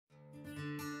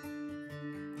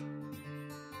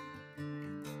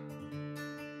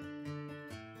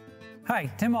Hi,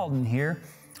 Tim Alden here.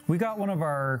 We got one of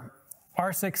our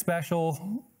R6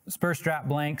 Special spur strap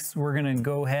blanks. We're going to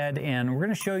go ahead and we're going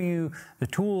to show you the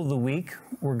tool of the week.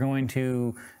 We're going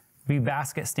to be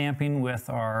basket stamping with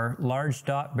our large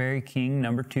dot Berry King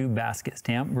 #2 basket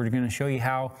stamp. We're going to show you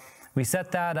how we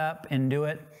set that up and do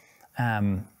it.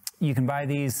 You can buy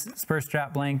these spur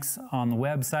strap blanks on the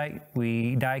website.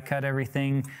 We die cut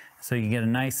everything so you get a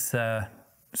nice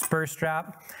spur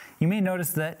strap. You may notice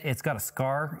that it's got a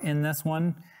scar in this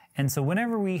one, and so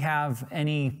whenever we have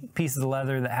any pieces of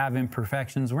leather that have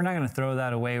imperfections, we're not going to throw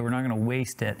that away, we're not going to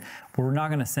waste it, but we're not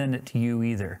going to send it to you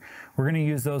either. We're going to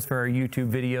use those for our YouTube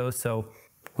videos, so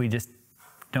we just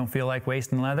don't feel like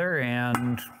wasting leather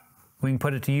and we can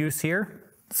put it to use here.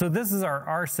 So this is our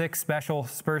R6 Special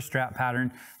spur strap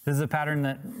pattern. This is a pattern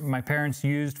that my parents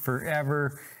used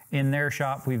forever in their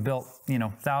shop. We've built,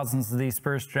 thousands of these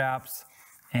spur straps.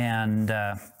 And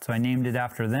so I named it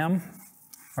after them,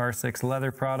 R6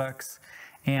 Leather Products.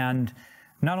 And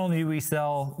not only do we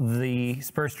sell the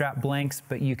spur strap blanks,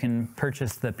 but you can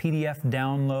purchase the PDF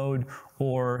download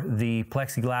or the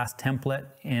plexiglass template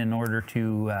in order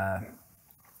to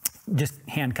just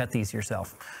hand cut these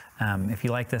yourself. If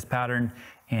you like this pattern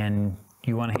and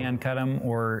you want to hand cut them,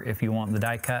 or if you want the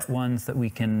die cut ones that we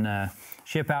can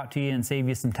ship out to you and save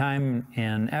you some time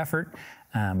and effort,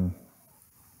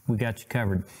 we got you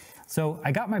covered. So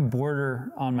I got my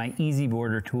border on my Easy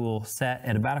Border tool set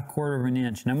at about 1/4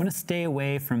 inch, and I'm going to stay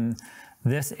away from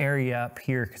this area up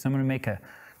here because I'm going to make a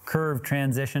curved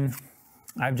transition.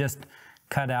 I've just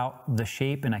cut out the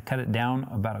shape and I cut it down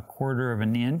about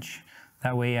 1/4 inch.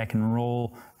 That way I can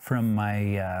roll from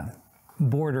my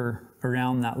border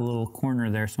around that little corner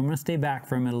there. So I'm going to stay back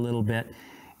from it a little bit.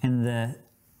 And the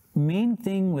main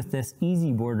thing with this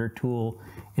Easy Border tool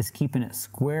is keeping it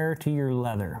square to your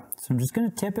leather. So I'm just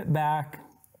going to tip it back.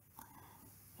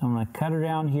 I'm going to cut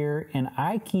around here, and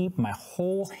I keep my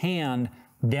whole hand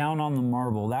down on the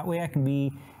marble. That way I can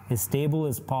be as stable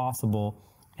as possible.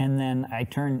 And then I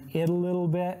turn it a little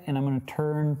bit, and I'm going to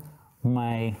turn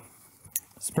my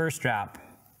spur strap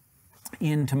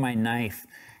into my knife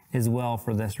as well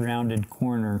for this rounded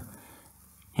corner.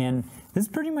 And this is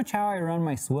pretty much how I run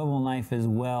my swivel knife as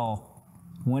well.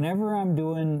 Whenever I'm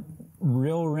doing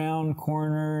real round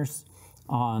corners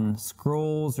on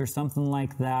scrolls or something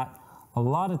like that, a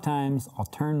lot of times I'll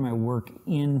turn my work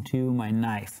into my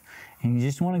knife. And you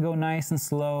just want to go nice and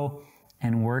slow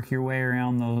and work your way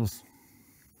around those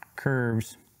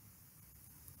curves.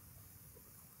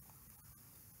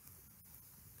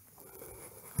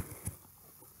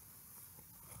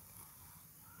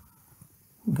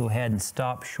 Go ahead and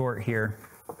stop short here.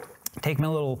 Take my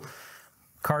little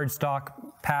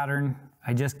cardstock pattern.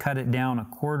 I just cut it down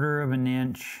 1/4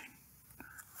 inch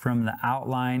from the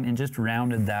outline and just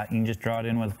rounded that. You can just draw it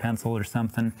in with a pencil or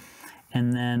something.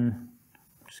 And then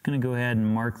I'm just going to go ahead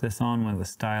and mark this on with a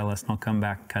stylus, and I'll come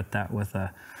back and cut that with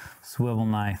a swivel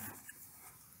knife.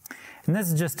 And this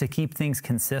is just to keep things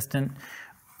consistent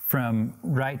from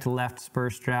right to left spur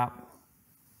strap.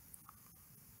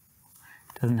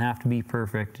 Doesn't have to be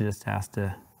perfect, it just has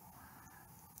to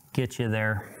get you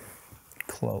there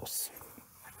close.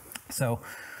 So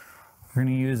we're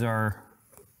going to use our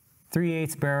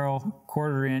 3/8 barrel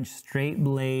 1/4 inch straight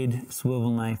blade swivel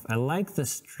knife. I like the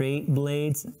straight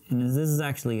blades, and this is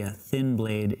actually a thin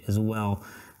blade as well.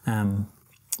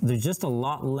 There's just a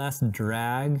lot less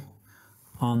drag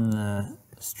on the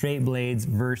straight blades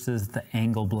versus the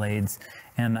angle blades,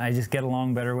 and I just get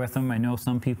along better with them. I know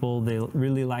some people, they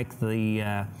really like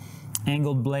the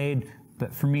angled blade,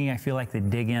 but for me I feel like they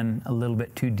dig in a little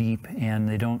bit too deep and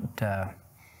they don't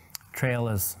trail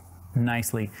as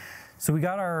nicely. So we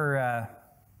got our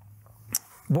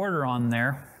border on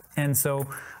there, and so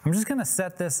I'm just going to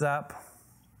set this up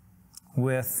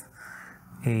with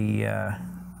a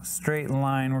straight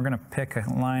line. We're going to pick a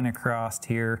line across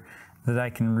here that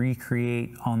I can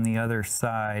recreate on the other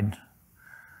side.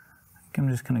 I think I'm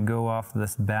just going to go off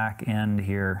this back end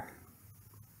here.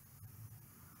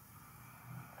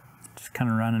 Just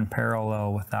kind of running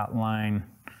parallel with that line.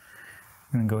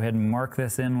 I'm going to go ahead and mark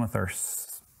this in with our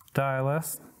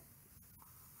stylus.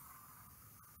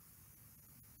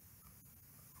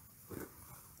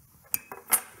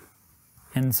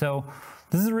 And so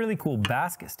this is a really cool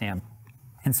basket stamp.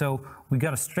 And so we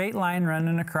got a straight line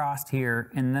running across here,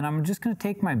 and then I'm just going to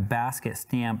take my basket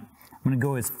stamp. I'm going to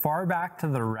go as far back to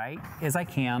the right as I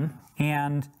can,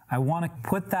 and I want to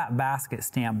put that basket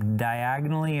stamp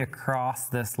diagonally across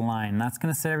this line. That's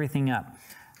going to set everything up.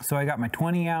 So I got my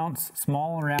 20-ounce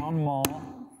small round maul,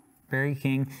 Berry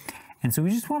King, and so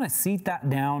we just want to seat that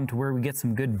down to where we get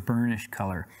some good burnish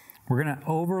color. We're going to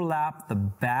overlap the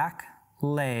back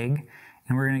leg,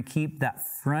 and we're going to keep that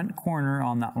front corner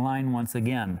on that line once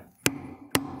again.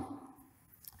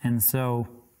 And so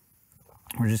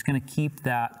we're just going to keep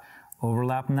that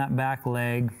overlapping that back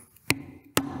leg.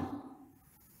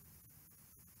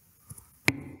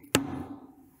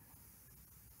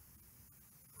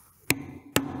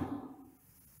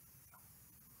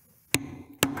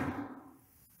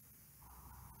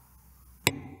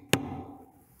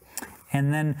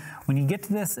 And then when you get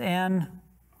to this end,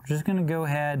 we're just going to go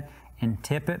ahead and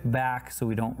tip it back so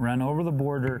we don't run over the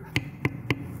border.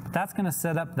 That's going to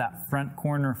set up that front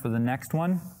corner for the next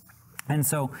one. And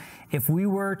so if we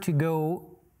were to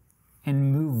go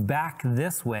and move back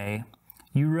this way,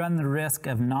 you run the risk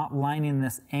of not lining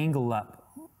this angle up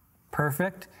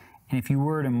perfect. And if you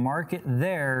were to mark it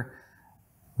there,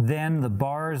 then the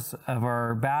bars of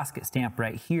our basket stamp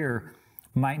right here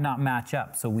might not match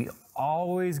up. So we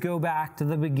always go back to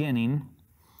the beginning,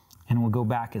 and we'll go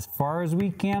back as far as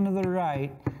we can to the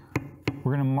right.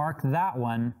 We're going to mark that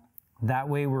one. That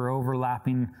way we're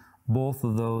overlapping both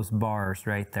of those bars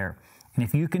right there. And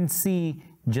if you can see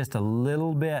just a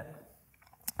little bit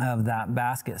of that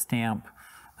basket stamp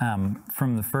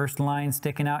from the first line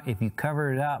sticking out, if you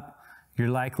cover it up, you're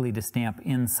likely to stamp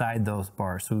inside those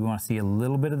bars. So we want to see a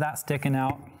little bit of that sticking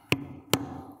out,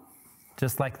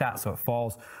 just like that, so it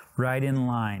falls right in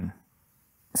line.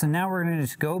 So now we're going to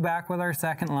just go back with our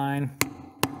second line.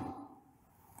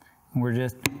 We're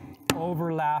just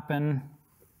overlapping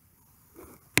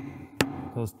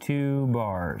those two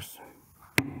bars.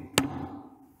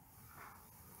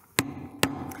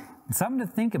 And something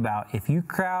to think about, if you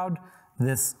crowd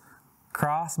this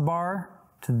crossbar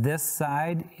to this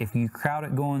side, if you crowd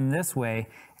it going this way,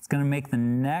 it's going to make the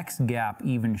next gap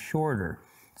even shorter.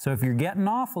 So if you're getting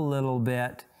off a little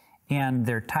bit and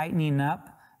they're tightening up,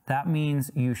 that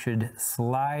means you should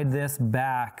slide this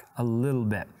back a little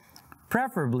bit.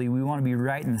 Preferably, we want to be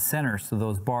right in the center so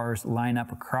those bars line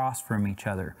up across from each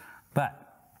other. But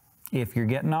if you're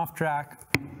getting off track,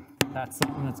 that's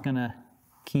something that's going to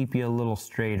keep you a little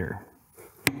straighter.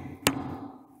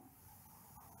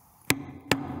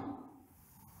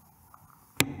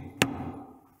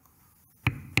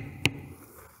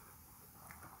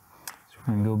 So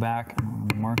we're going to go back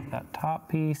and mark that top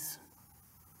piece.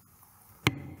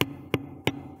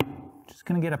 Just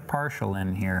going to get a partial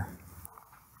in here.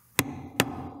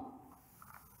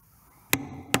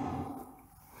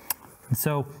 And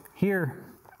so here,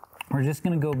 we're just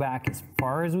going to go back as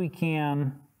far as we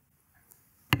can.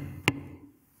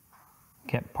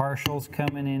 Get partials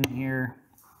coming in here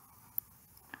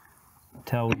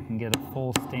until we can get a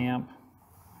full stamp.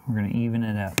 We're going to even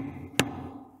it up.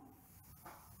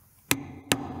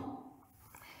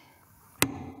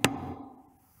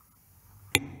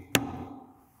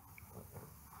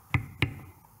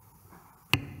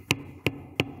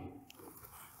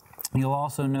 You'll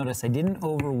also notice I didn't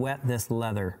over wet this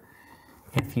leather.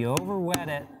 If you over wet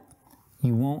it,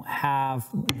 you won't have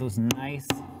those nice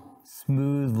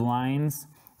smooth lines.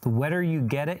 The wetter you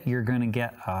get it, you're going to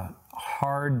get a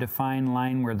hard defined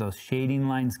line where those shading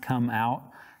lines come out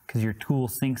because your tool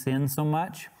sinks in so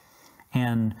much.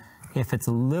 And if it's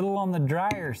a little on the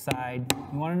drier side,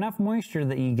 you want enough moisture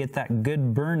that you get that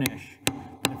good burnish.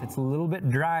 But if it's a little bit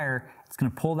drier, it's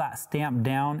going to pull that stamp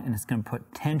down and it's going to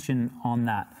put tension on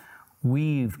that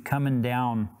weave coming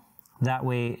down. That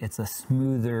way it's a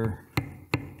smoother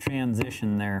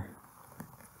transition there.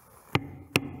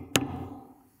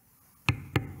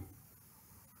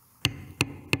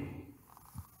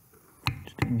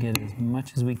 Just gonna get as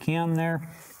much as we can there.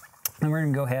 And we're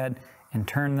gonna go ahead and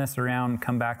turn this around,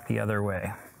 come back the other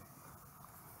way.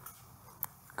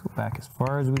 Go back as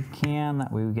far as we can,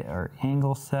 that way we get our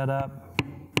angle set up.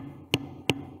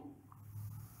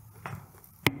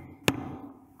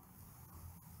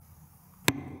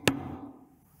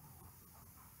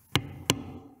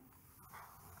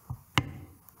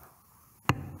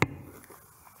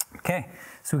 Okay,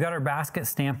 so we got our basket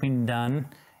stamping done,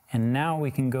 and now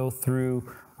we can go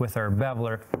through with our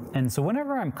beveler. And so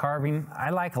whenever I'm carving,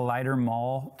 I like a lighter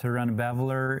maul to run a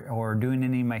beveler or doing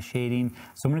any of my shading.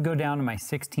 So I'm gonna go down to my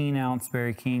 16-ounce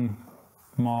Berry King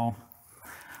maul.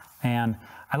 And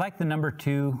I like the number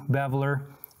 2 beveler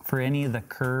for any of the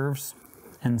curves.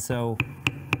 And so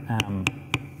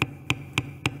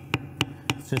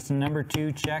it's just a number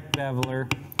 2 check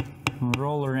beveler.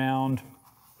 Roll around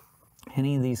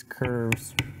any of these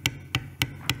curves.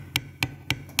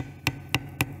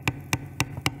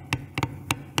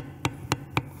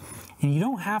 And you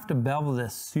don't have to bevel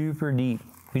this super deep.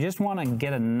 We just want to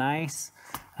get a nice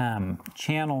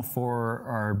channel for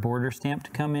our border stamp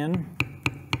to come in.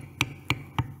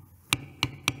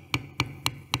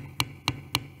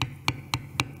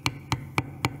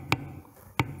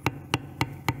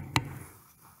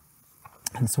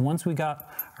 And so once we got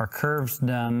our curves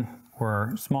done, or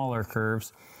our smaller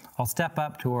curves, I'll step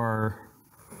up to our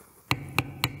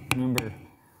number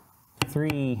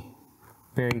 3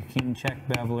 Berry King check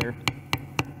beveler.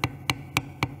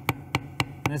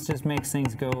 This just makes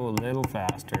things go a little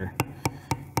faster.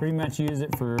 Pretty much use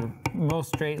it for most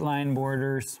straight line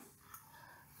borders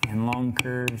and long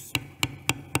curves.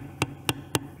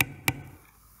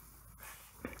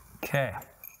 Okay,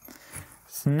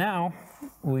 so now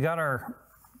we got our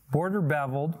border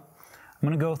beveled. I'm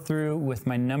gonna go through with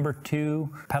my number 2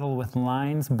 Petal with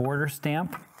Lines border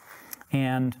stamp.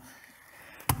 And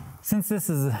since this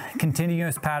is a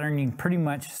continuous pattern, you can pretty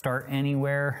much start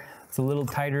anywhere. It's a little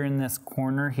tighter in this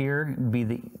corner here. It'd be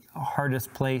the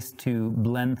hardest place to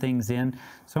blend things in.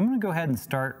 So I'm gonna go ahead and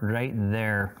start right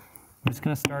there. I'm just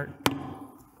gonna start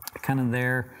kind of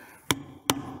there.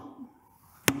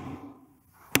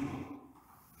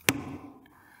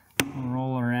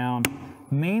 Roll around.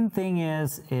 Main thing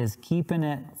is keeping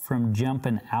it from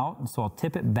jumping out. So I'll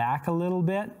tip it back a little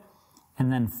bit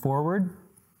and then forward.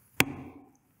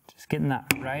 Just getting that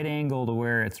right angle to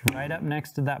where it's right up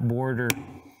next to that border.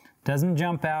 Doesn't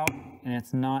jump out and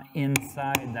it's not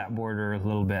inside that border a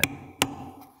little bit.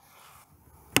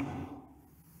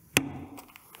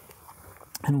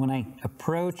 And when I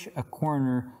approach a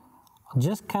corner, I'll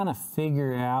just kind of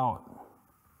figure out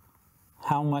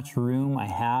how much room I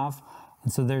have.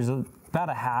 And so there's about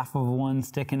a half of one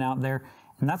sticking out there.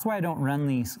 And that's why I don't run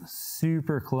these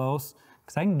super close,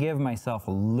 because I can give myself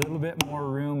a little bit more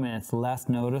room and it's less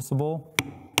noticeable.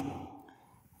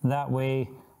 That way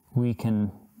we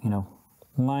can, you know,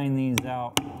 line these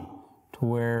out to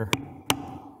where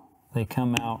they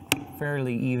come out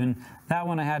fairly even. That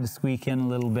one I had to squeak in a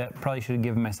little bit. Probably should have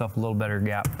given myself a little better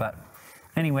gap, but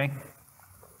anyway,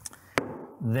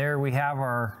 there we have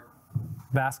our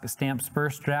basket stamp spur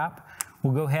strap.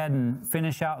 We'll go ahead and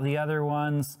finish out the other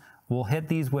ones. We'll hit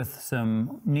these with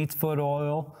some neat's foot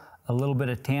oil, a little bit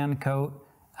of tan coat,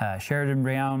 Sheridan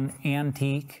brown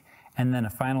antique, and then a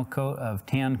final coat of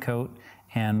tan coat,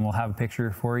 and we'll have a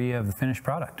picture for you of the finished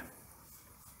product.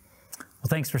 Well,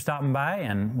 thanks for stopping by,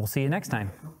 and we'll see you next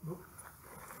time.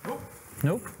 Nope.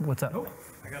 Nope? What's up? Nope.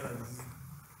 I gotta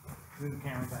zoom the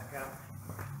camera back out.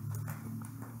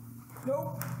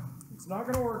 Nope. It's not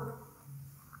gonna work.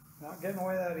 Not getting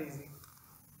away that easy.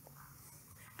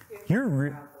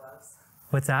 You're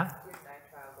what's that?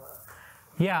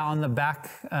 Yeah, on the back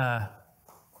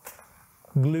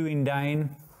gluing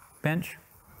dyeing bench.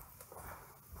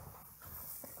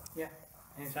 Yeah,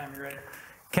 anytime you're ready.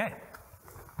 Okay.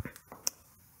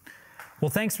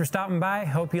 Well, thanks for stopping by.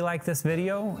 Hope you like this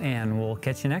video, and we'll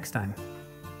catch you next time.